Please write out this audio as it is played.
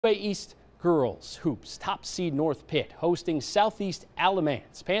East girls hoops, top seed North Pitt hosting Southeast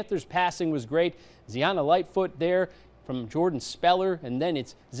Alamance. Panthers passing was great. Ziana Lightfoot there from Jordan Speller, and then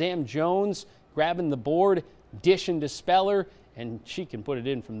it's Zam Jones grabbing the board, dishing to Speller, and she can put it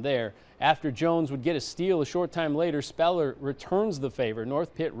in from there. After Jones would get a steal a short time later, Speller returns the favor.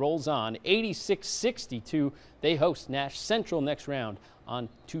 North Pitt rolls on 86-62. They host Nash Central next round on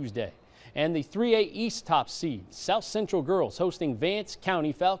Tuesday. And the 3A East top seed, South Central girls hosting Vance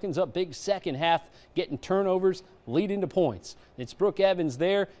County. Falcons up big second half, getting turnovers, leading to points. It's Brooke Evans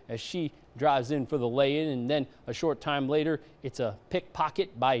there as she drives in for the lay-in, and then a short time later, it's a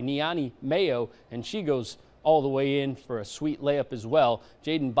pickpocket by Niani Mayo, and she goes all the way in for a sweet layup as well.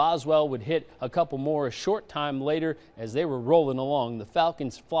 Jaden Boswell would hit a couple more a short time later as they were rolling along. The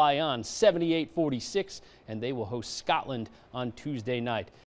Falcons fly on 78-46, and they will host Scotland on Tuesday night.